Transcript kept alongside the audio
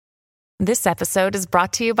This episode is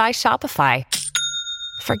brought to you by Shopify.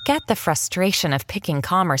 Forget the frustration of picking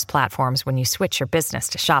commerce platforms when you switch your business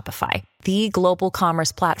to Shopify, the global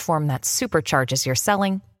commerce platform that supercharges your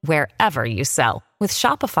selling wherever you sell. With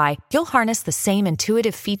Shopify, you'll harness the same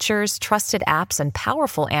intuitive features, trusted apps, and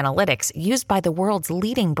powerful analytics used by the world's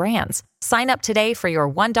leading brands. Sign up today for your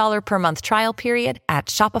 $1 per month trial period at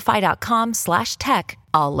shopify.com/tech,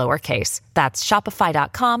 all lowercase. That's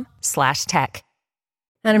shopify.com/tech.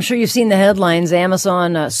 And I'm sure you've seen the headlines,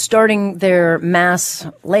 Amazon starting their mass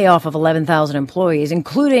layoff of 11,000 employees,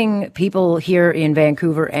 including people here in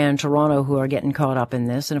Vancouver and Toronto who are getting caught up in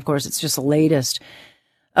this. And of course, it's just the latest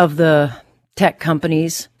of the tech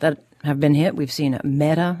companies that have been hit. We've seen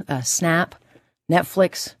Meta, Snap,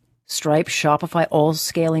 Netflix, Stripe, Shopify, all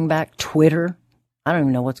scaling back. Twitter. I don't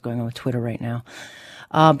even know what's going on with Twitter right now.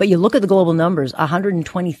 But you look at the global numbers,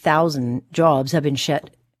 120,000 jobs have been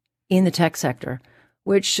shed in the tech sector,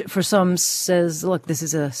 which for some says, look, this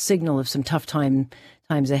is a signal of some tough times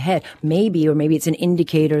ahead. Maybe it's an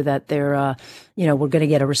indicator that we're going to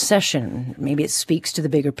get a recession. Maybe it speaks to the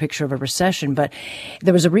bigger picture of a recession. But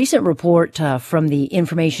there was a recent report from the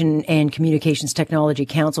Information and Communications Technology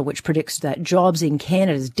Council, which predicts that jobs in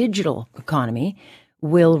Canada's digital economy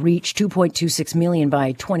will reach 2.26 million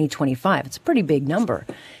by 2025. It's a pretty big number.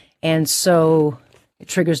 And so it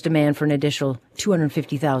triggers demand for an additional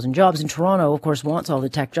 250,000 jobs. And Toronto, of course, wants all the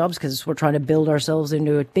tech jobs because we're trying to build ourselves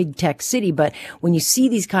into a big tech city. But when you see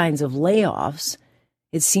these kinds of layoffs,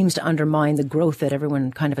 it seems to undermine the growth that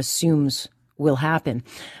everyone kind of assumes will happen.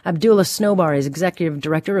 Abdullah Snowbar is Executive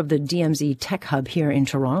Director of the DMZ Tech Hub here in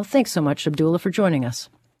Toronto. Thanks so much, Abdullah, for joining us.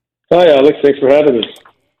 Hi, Alex. Thanks for having us.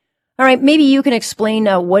 All right, maybe you can explain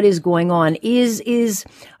what is going on.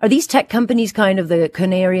 Are these tech companies kind of the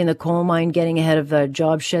canary in the coal mine getting ahead of the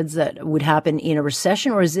job sheds that would happen in a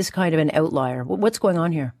recession, or is this kind of an outlier? What's going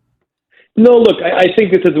on here? No, look, I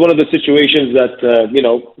think this is one of the situations that,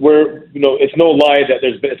 it's no lie that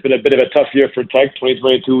it's been a bit of a tough year for tech.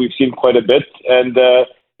 2022, we've seen quite a bit. And,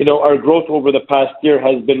 our growth over the past year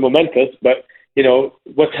has been momentous, but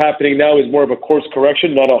what's happening now is more of a course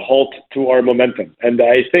correction, not a halt to our momentum. And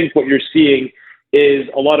I think what you're seeing is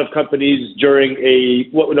a lot of companies during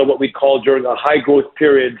what we call during a high growth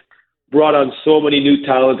period brought on so many new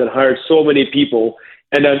talent and hired so many people,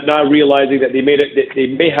 and are now realizing that they may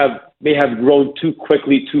have grown too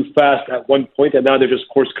quickly, too fast at one point, and now they're just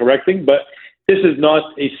course correcting. But this is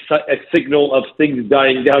not a signal of things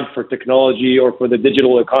dying down for technology or for the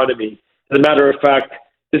digital economy. As a matter of fact,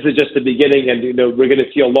 this is just the beginning, and we're going to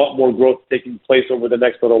see a lot more growth taking place over the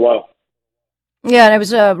next little while. Yeah, and I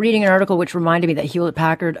was reading an article which reminded me that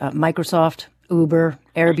Hewlett-Packard, Microsoft, Uber,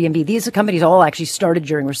 Airbnb, these companies all actually started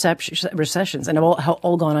during recessions and have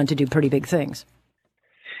all gone on to do pretty big things.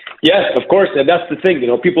 Yes, of course, and that's the thing.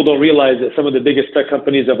 People don't realize that some of the biggest tech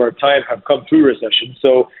companies of our time have come through recession.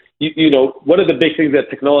 So, one of the big things that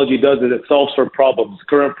technology does is it solves for problems,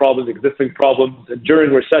 current problems, existing problems. And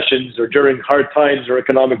during recessions or during hard times or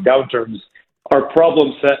economic downturns, our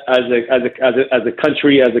problem set as a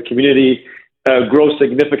country, as a community, grows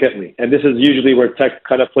significantly. And this is usually where tech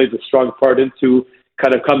kind of plays a strong part into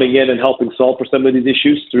kind of coming in and helping solve for some of these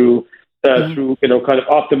issues through kind of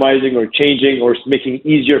optimizing or changing or making it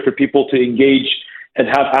easier for people to engage and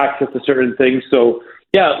have access to certain things. So,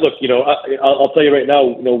 yeah, look, I'll tell you right now,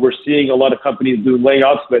 we're seeing a lot of companies do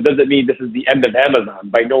layoffs, but it doesn't mean this is the end of Amazon.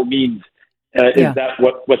 By no means is that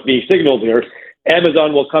what's being signaled here.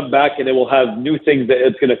 Amazon will come back and it will have new things that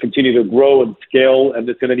it's going to continue to grow and scale, and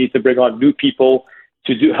it's going to need to bring on new people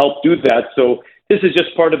to help do that. So this is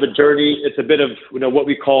just part of a journey. It's a bit of what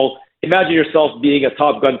we call, imagine yourself being a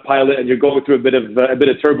Top Gun pilot and you're going through a bit of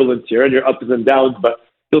turbulence here and you're ups and downs, but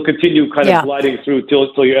you'll continue kind of gliding through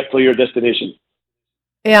till your destination.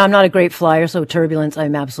 Yeah, I'm not a great flyer, so turbulence,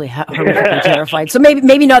 I'm absolutely horrifically terrified. So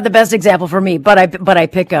maybe not the best example for me, but I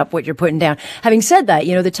pick up what you're putting down. Having said that,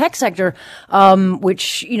 the tech sector,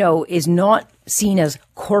 which, is not seen as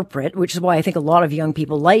corporate, which is why I think a lot of young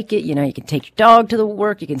people like it. You can take your dog to the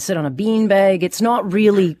work, you can sit on a beanbag. It's not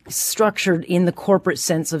really structured in the corporate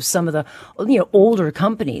sense of some of the, older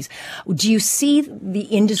companies. Do you see the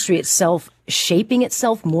industry itself shaping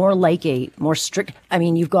itself more like a more strict? I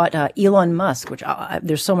mean, you've got Elon Musk, which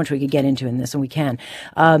there's so much we could get into in this, and we can.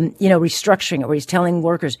 Restructuring it, where he's telling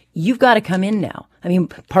workers, you've got to come in now. I mean,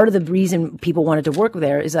 part of the reason people wanted to work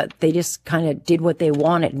there is that they just kind of did what they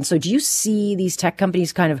wanted. And so do you see these tech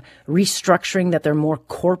companies kind of restructuring that they're more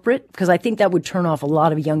corporate? Because I think that would turn off a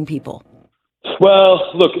lot of young people. Well,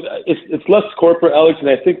 look, it's less corporate, Alex, and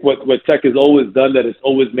I think what tech has always done, that it's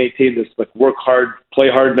always maintained this like work hard, play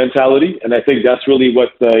hard mentality, and I think that's really what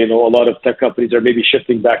a lot of tech companies are maybe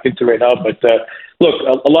shifting back into right now. But look,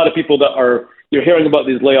 a lot of people that are, you're hearing about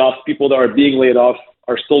these layoffs, people that are being laid off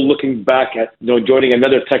are still looking back at joining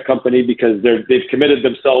another tech company because they've committed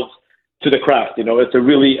themselves to the craft. It's a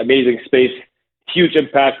really amazing space, huge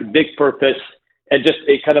impact, big purpose, and just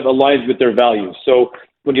it kind of aligns with their values. So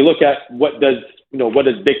when you look at what does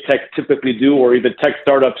big tech typically do, or even tech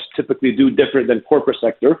startups typically do different than corporate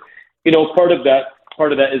sector, part of that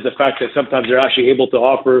is the fact that sometimes they're actually able to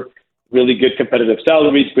offer really good competitive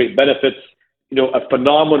salaries, great benefits, a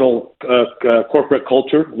phenomenal corporate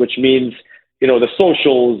culture, which means the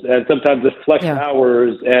socials and sometimes the flex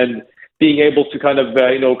hours, and being able to kind of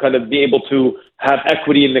be able to have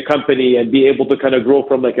equity in the company and be able to kind of grow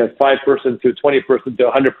from like a 5-person to 20-person to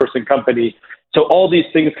 100-person company. So all these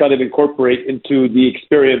things kind of incorporate into the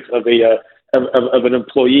experience of an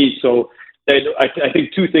employee. So I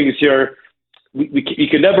think two things here. You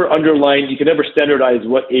can never you can never standardize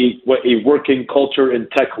what a working culture in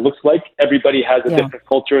tech looks like. Everybody has a different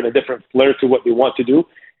culture and a different flair to what they want to do.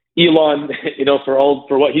 Elon,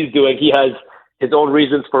 for what he's doing, he has his own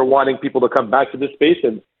reasons for wanting people to come back to this space,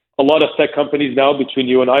 and a lot of tech companies now, between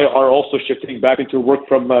you and I, are also shifting back into work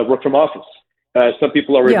from office. Some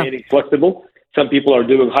people are remaining flexible. Some people are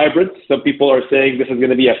doing hybrids. Some people are saying this is going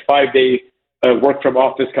to be a 5-day work from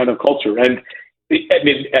office kind of culture. And I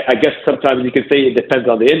mean, I guess sometimes you can say it depends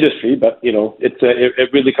on the industry, but it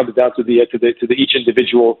really comes down to the each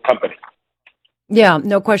individual company. Yeah,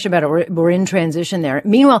 no question about it. We're in transition there.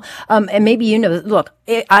 Meanwhile, and maybe look,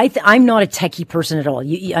 I'm not a techie person at all.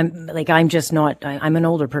 I'm just not. I'm an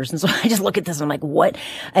older person, so I just look at this and I'm like, what?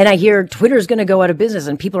 And I hear Twitter's going to go out of business,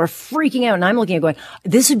 and people are freaking out. And I'm looking at going,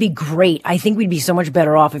 this would be great. I think we'd be so much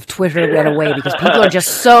better off if Twitter went away, because people are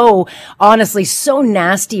just so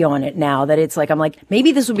nasty on it now that it's like, I'm like,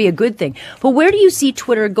 maybe this would be a good thing. But where do you see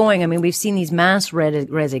Twitter going? I mean, we've seen these mass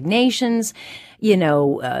resignations.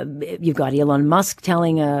 You've got Elon Musk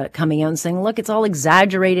coming out and saying, look, it's all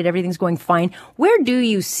exaggerated. Everything's going fine. Where do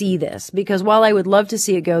you see this? Because while I would love to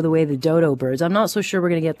see it go the way of the dodo birds, I'm not so sure we're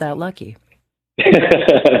going to get that lucky.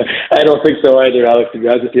 I don't think so either, Alex, to be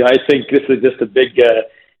honest with you. I think this is just a big,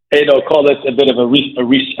 call it a bit of a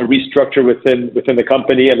restructure within the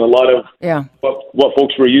company, and a lot of what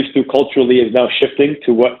folks were used to culturally is now shifting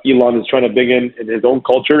to what Elon is trying to bring in his own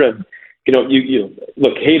culture. And you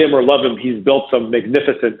look, hate him or love him, he's built some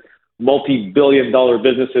magnificent multi-billion-dollar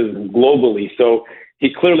businesses globally. So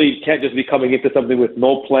he clearly can't just be coming into something with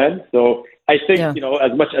no plan. So I think,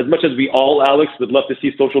 as much as we all, Alex, would love to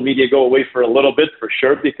see social media go away for a little bit, for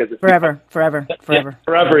sure, because it's forever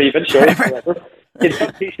even, sure, forever. In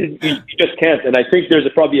some cases, you just can't. And I think there's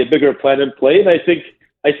probably a bigger plan in play. And I think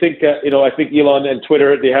Elon and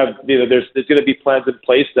Twitter, they have, there's going to be plans in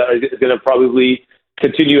place that are going to probably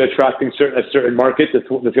continue attracting a certain market that's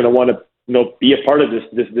going to want to be a part of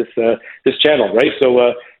this channel, right? So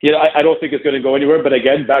I don't think it's going to go anywhere. But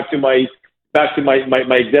again, back to my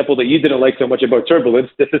example that you didn't like so much about turbulence.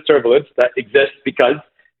 This is turbulence that exists because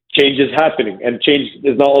change is happening, and change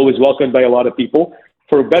is not always welcomed by a lot of people,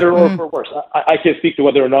 for better or for worse. I can't speak to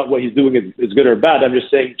whether or not what he's doing is good or bad. I'm just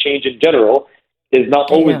saying change in general is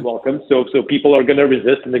not always welcome. So people are going to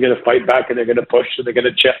resist, and they're going to fight back, and they're going to push, and they're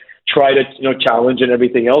going to try to challenge and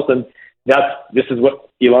everything else. And this is what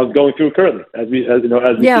Elon's going through currently, as we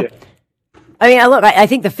see it. I mean, look, I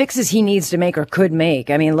think the fixes he needs to make or could make.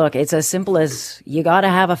 I mean, look, it's as simple as you got to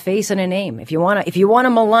have a face and a name. If you want to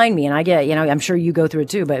malign me, and I get, I'm sure you go through it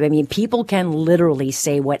too, but I mean, people can literally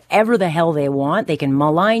say whatever the hell they want. They can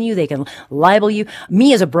malign you. They can libel you.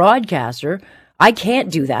 Me as a broadcaster, I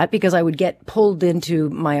can't do that because I would get pulled into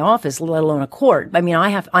my office, let alone a court. I mean,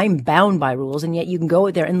 I'm bound by rules, and yet you can go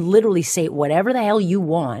there and literally say whatever the hell you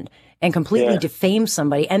want and completely defame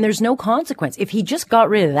somebody, and there's no consequence. If he just got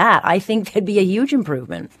rid of that, I think that'd be a huge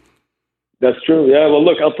improvement. That's true. Yeah. Well,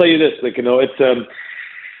 look, I'll tell you this. It's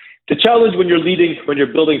the challenge when you're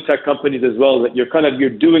building tech companies as well, that you're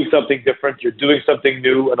doing something different, you're doing something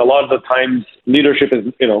new, and a lot of the times leadership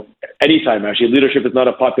is, anytime actually, leadership is not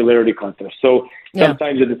a popularity contest. So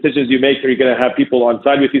sometimes the decisions you make, you're going to have people on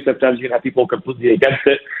side with you. Sometimes you're going to have people completely against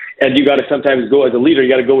it. And you got to sometimes go as a leader, you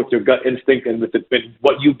got to go with your gut instinct and with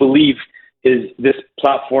what you believe is this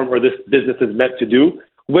platform or this business is meant to do,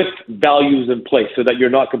 with values in place, so that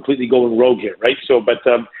you're not completely going rogue here, right? So, but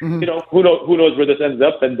who knows where this ends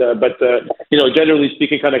up? And but generally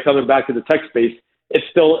speaking, kind of coming back to the tech space, it's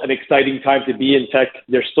still an exciting time to be in tech.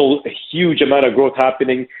 There's still a huge amount of growth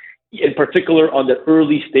happening. in particular on the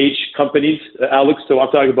early stage companies, Alex. So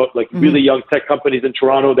I'm talking about like really young tech companies in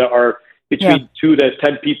Toronto that are between 2 to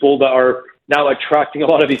 10 people that are now attracting a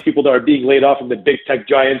lot of these people that are being laid off from the big tech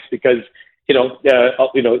giants because,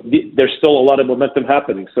 there's still a lot of momentum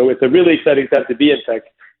happening. So it's a really exciting time to be in tech,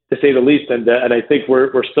 to say the least. And I think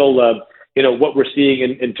we're still, what we're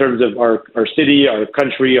seeing in terms of our city, our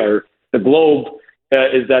country, the globe,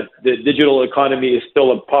 is that the digital economy is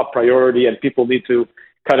still a top priority, and people need to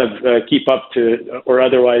kind of keep up to, or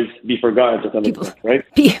otherwise be forgotten to some extent, right?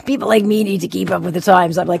 People like me need to keep up with the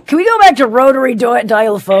times. I'm like, can we go back to rotary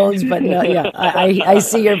dial phones? But no, I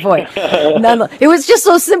see your point. It was just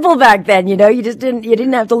so simple back then, you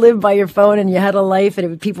didn't have to live by your phone, and you had a life,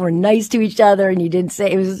 and people were nice to each other, and you didn't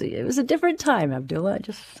say, it was a different time, Abdullah. I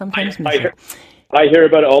just sometimes miss it. I hear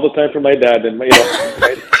about it all the time from my dad, and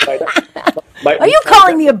are you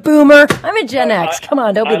calling me a boomer? I'm a Gen X. Come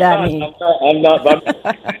on, don't be that mean. I'm not.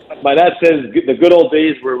 My dad says the good old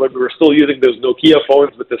days were when we were still using those Nokia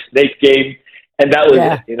phones with the snake game, and that was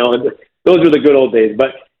it. And those were the good old days.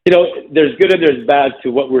 But there's good and there's bad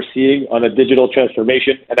to what we're seeing on a digital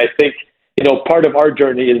transformation, and I think part of our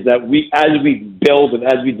journey is that as we build and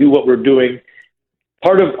as we do what we're doing,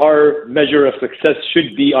 part of our measure of success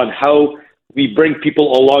should be on how we bring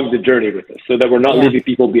people along the journey with us so that we're not leaving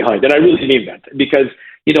people behind. And I really mean that because,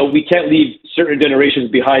 we can't leave certain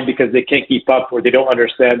generations behind because they can't keep up or they don't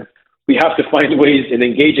understand. We have to find ways in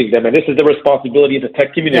engaging them. And this is the responsibility of the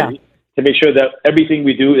tech community to make sure that everything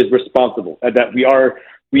we do is responsible and that we are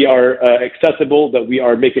accessible, that we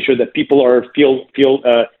are making sure that people feel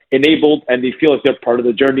enabled and they feel like they're part of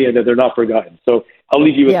the journey and that they're not forgotten. So I'll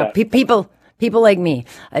leave you with that. People like me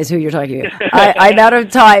is who you're talking about. I'm out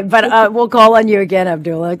of time, but we'll call on you again,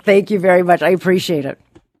 Abdullah. Thank you very much. I appreciate it.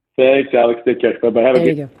 Thanks, Alex. Take care. Bye-bye. Have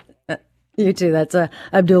a good day. You too. That's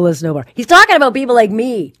Abdullah Snowbar. He's talking about people like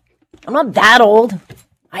me. I'm not that old.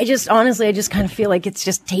 I just kind of feel like it's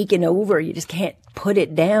just taken over. You just can't put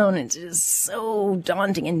it down. It's just so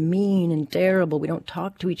daunting and mean and terrible. We don't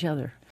talk to each other.